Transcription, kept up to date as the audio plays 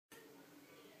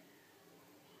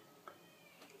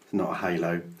It's not a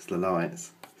halo, it's the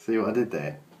lights. See what I did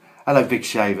there? Hello big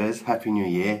shavers, Happy New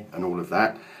Year and all of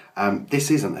that. This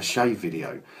isn't a shave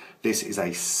video. This is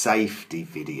a safety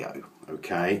video,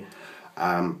 okay?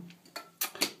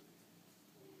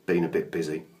 Been a bit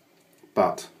busy,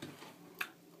 but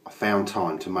I found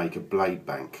time to make a blade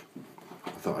bank. I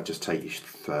thought I'd just take you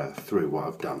through what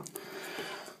I've done.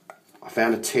 I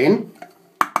found a tin,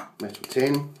 metal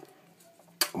tin,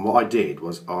 and what I did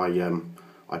was I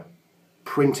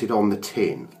printed on the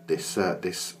tin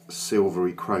this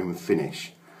silvery chrome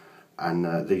finish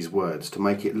and these words to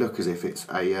make it look as if it's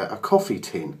a coffee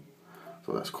tin.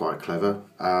 So that's quite clever.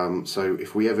 So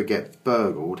if we ever get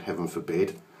burgled, heaven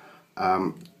forbid,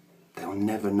 they'll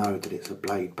never know that it's a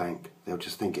blade bank. They'll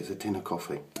just think it's a tin of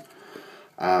coffee.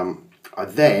 I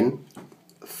then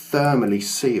thermally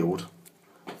sealed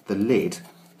the lid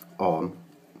on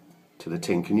to the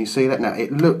tin. Can you see that? Now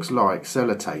it looks like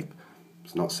sellotape.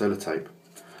 It's not sellotape.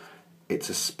 It's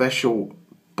a special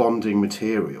bonding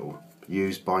material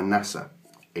used by NASA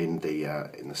in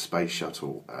the space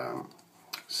shuttle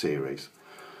series.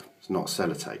 It's not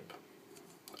sellotape.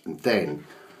 And then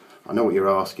I know what you're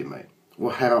asking me.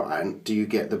 Well, how, Ant, do you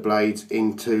get the blades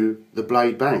into the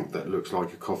blade bank that looks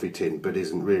like a coffee tin but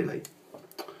isn't really?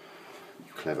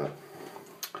 Clever.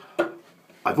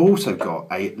 I've also got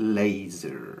a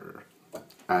laser,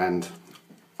 and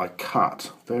I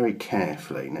cut very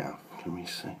carefully. Now, can we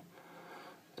see?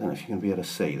 I don't know if you're going to be able to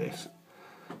see this.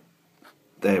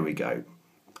 There we go.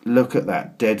 Look at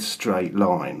that dead straight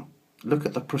line. Look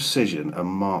at the precision and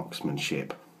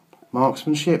marksmanship.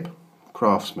 Marksmanship,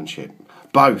 craftsmanship,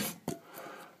 both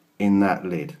in that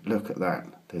lid. Look at that.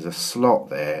 There's a slot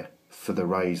there for the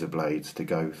razor blades to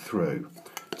go through.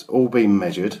 It's all been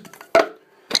measured,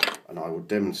 and I will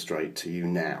demonstrate to you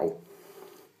now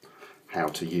how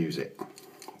to use it.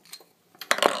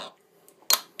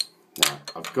 Now,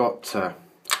 I've got a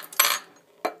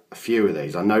few of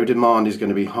these. I know demand is going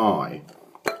to be high.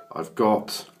 I've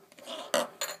got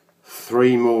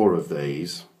 3 more of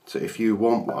these, so if you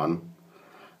want one,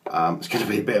 it's going to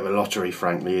be a bit of a lottery,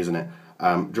 frankly, isn't it?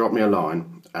 Drop me a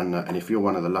line, and if you're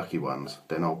one of the lucky ones,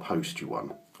 then I'll post you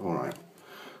one. Alright.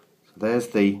 So there's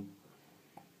the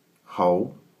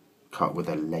hole cut with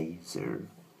a laser,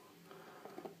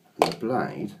 and the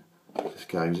blade just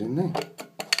goes in there.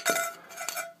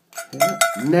 Yeah.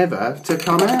 Never to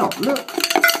come out. Look,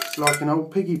 it's like an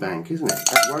old piggy bank, isn't it?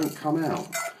 That won't come out.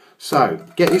 So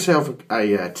get yourself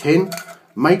a tin,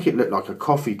 make it look like a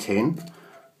coffee tin,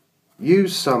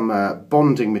 use some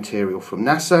bonding material from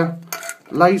NASA,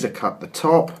 laser cut the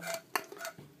top,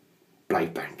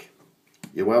 blade bank.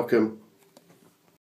 You're welcome.